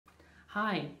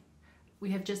Hi,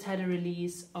 we have just had a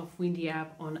release of Windy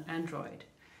app on Android,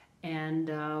 and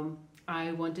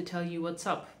I want to tell you what's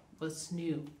up, what's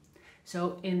new.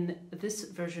 So in this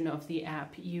version of the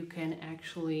app, you can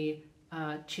actually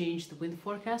change the wind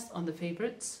forecast on the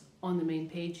favorites on the main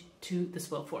page to the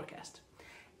swell forecast.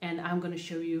 And I'm going to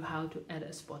show you how to add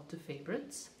a spot to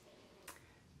favorites.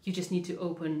 You just need to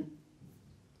open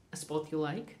a spot you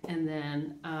like and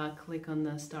then click on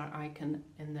the star icon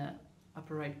in the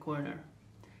upper right corner,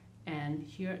 and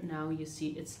here now you see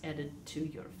it's added to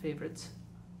your favorites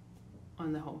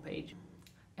on the home page.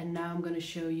 And now I'm going to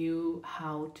show you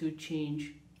how to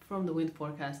change from the wind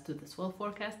forecast to the swell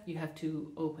forecast. You have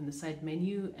to open the side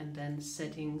menu and then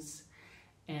settings,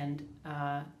 and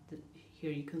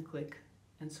here you can click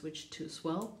and switch to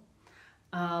swell.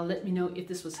 Let me know if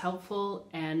this was helpful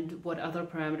and what other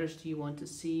parameters do you want to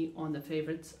see on the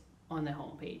favorites on the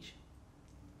home page.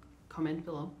 Comment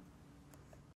below.